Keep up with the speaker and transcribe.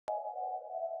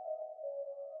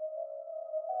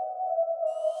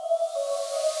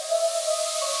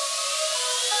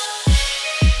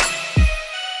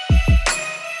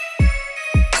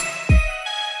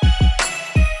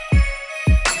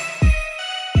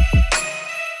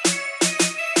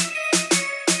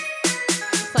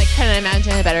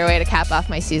imagine a better way to cap off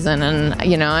my season, and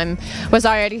you know, I was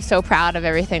already so proud of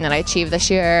everything that I achieved this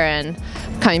year, and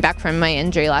coming back from my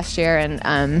injury last year,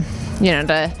 and you know,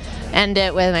 to end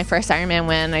it with my first Ironman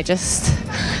win,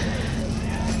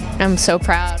 I'm so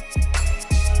proud.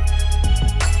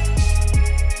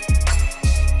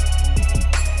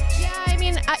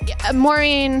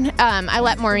 Maureen, I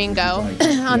let Maureen go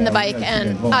on the bike,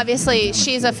 and obviously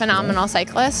she's a phenomenal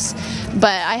cyclist, but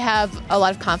I have a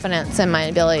lot of confidence in my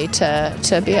ability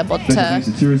to be able to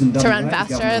run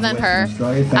faster than her.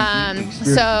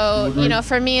 So you know,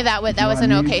 for me that was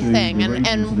an okay thing,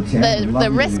 and the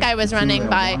risk I was running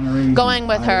by going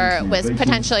with her was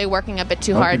potentially working a bit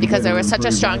too hard, because there was such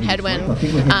a strong headwind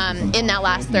in that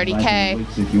last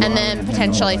 30K, and then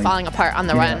potentially falling apart on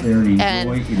the run.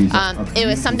 And it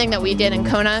was something that we did in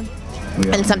Kona,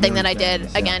 and something that I did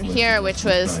again here, which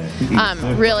was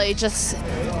really just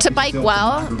to bike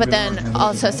well, but then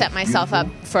also set myself up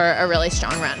for a really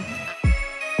strong run.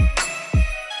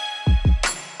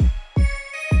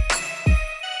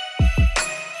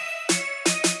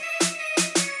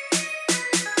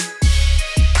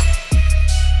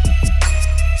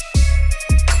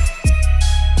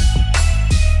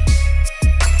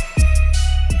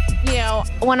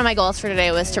 One of my goals for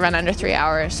today was to run under 3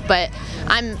 hours, but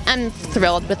I'm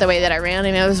thrilled with the way that I ran.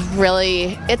 I mean, it was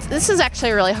really, this is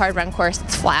actually a really hard run course.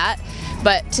 It's flat,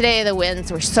 but today the winds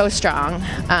were so strong,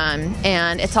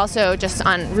 and it's also just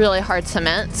on really hard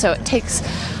cement, so it takes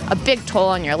a big toll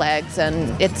on your legs,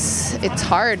 and it's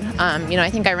hard. You know, I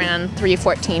think I ran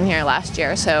 3:14 here last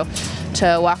year, so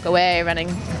to walk away running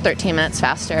 13 minutes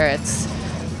faster, it's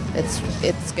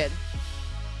good.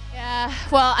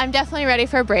 Well, I'm definitely ready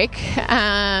for a break. You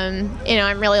know,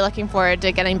 I'm really looking forward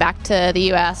to getting back to the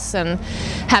U.S. and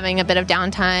having a bit of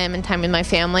downtime and time with my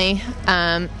family.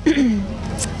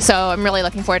 So I'm really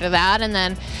looking forward to that. And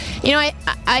then, you know,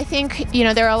 I think, you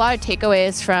know, there are a lot of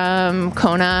takeaways from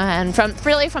Kona and from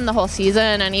the whole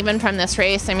season, and even from this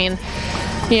race. I mean,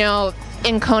 you know,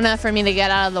 in Kona, for me to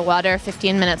get out of the water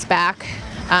 15 minutes back,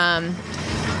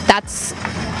 that's,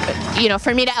 you know,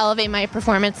 for me to elevate my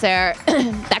performance there,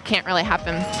 that can't really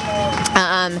happen.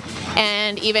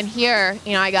 And even here,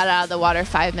 you know, I got out of the water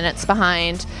 5 minutes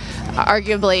behind,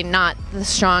 arguably not the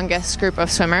strongest group of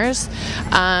swimmers.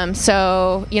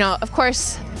 So, you know, of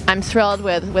course, I'm thrilled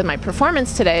with my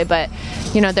performance today, but,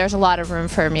 you know, there's a lot of room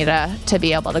for me to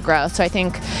be able to grow. So I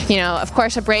think, you know, of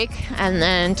course, a break, and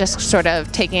then just sort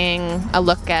of taking a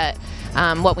look at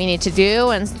what we need to do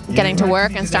and getting to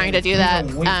work and starting to do that.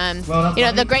 You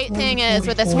know, the great thing is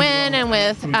with this win and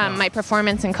with my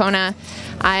performance in Kona,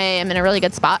 I am in a really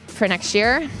good spot for next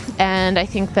year, and I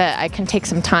think that I can take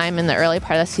some time in the early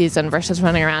part of the season versus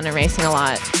running around and racing a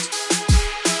lot.